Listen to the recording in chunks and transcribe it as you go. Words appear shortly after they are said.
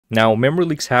Now, memory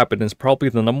leaks happen is probably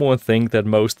the number one thing that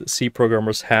most C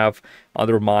programmers have on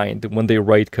their mind when they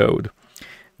write code.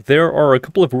 There are a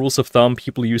couple of rules of thumb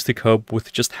people use to cope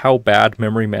with just how bad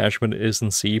memory management is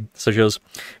in C, such as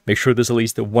make sure there's at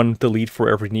least one delete for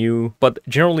every new. But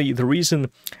generally, the reason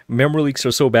memory leaks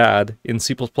are so bad in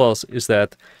C++ is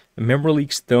that memory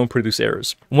leaks don't produce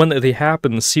errors. When they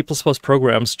happen, C++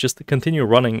 programs just continue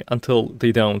running until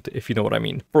they don't, if you know what I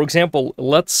mean. For example,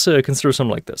 let's consider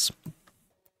something like this.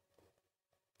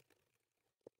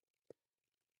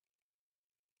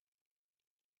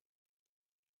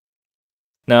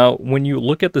 Now, when you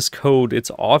look at this code,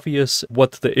 it's obvious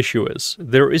what the issue is.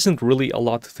 There isn't really a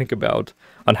lot to think about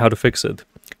on how to fix it.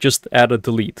 Just add a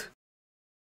delete.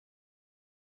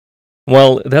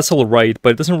 Well, that's all right,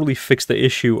 but it doesn't really fix the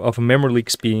issue of memory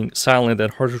leaks being silent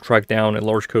and hard to track down in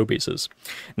large code bases.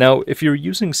 Now, if you're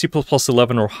using C++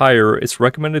 11 or higher, it's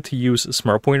recommended to use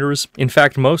smart pointers. In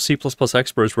fact, most C++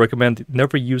 experts recommend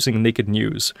never using naked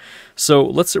news. So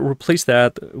let's replace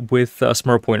that with a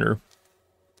smart pointer.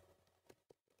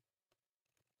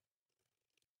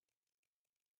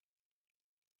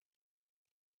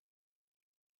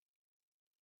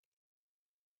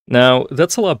 Now,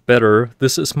 that's a lot better.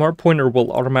 This smart pointer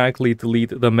will automatically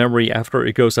delete the memory after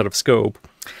it goes out of scope,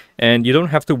 and you don't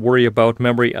have to worry about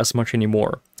memory as much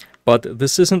anymore. But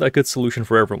this isn't a good solution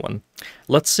for everyone.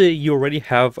 Let's say you already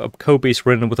have a codebase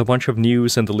written with a bunch of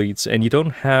news and deletes, and you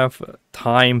don't have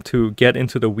time to get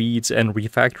into the weeds and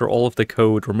refactor all of the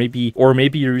code, or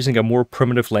maybe you're using a more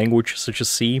primitive language such as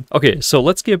C. Okay, so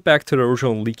let's get back to the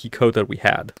original leaky code that we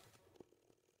had.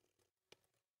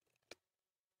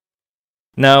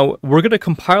 Now, we're going to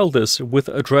compile this with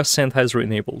address sanitizer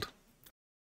enabled.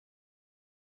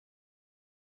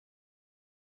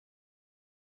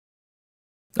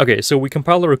 Okay, so we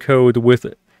compiled our code with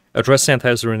address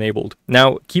sanitizer enabled.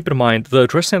 Now, keep in mind, the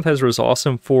address sanitizer is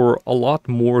awesome for a lot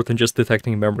more than just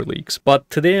detecting memory leaks. But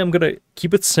today I'm going to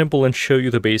keep it simple and show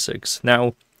you the basics.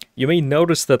 Now, you may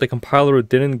notice that the compiler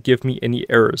didn't give me any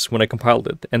errors when I compiled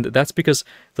it, and that's because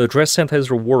the address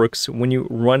sanitizer works when you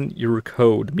run your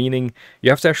code, meaning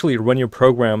you have to actually run your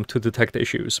program to detect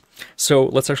issues. So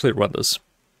let's actually run this.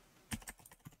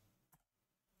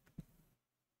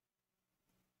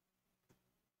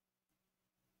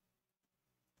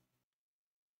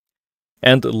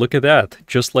 And look at that,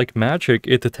 just like magic,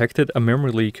 it detected a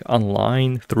memory leak on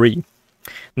line 3.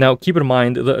 Now, keep in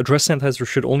mind, the address sanitizer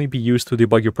should only be used to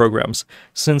debug your programs.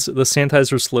 Since the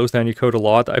sanitizer slows down your code a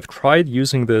lot, I've tried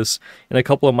using this in a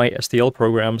couple of my STL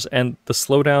programs, and the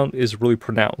slowdown is really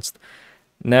pronounced.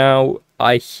 Now,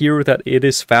 I hear that it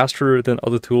is faster than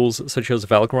other tools such as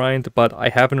Valgrind, but I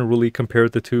haven't really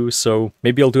compared the two, so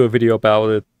maybe I'll do a video about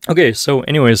it. Okay, so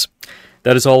anyways,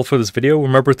 that is all for this video.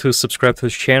 Remember to subscribe to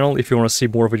this channel if you want to see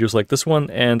more videos like this one,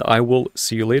 and I will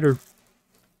see you later.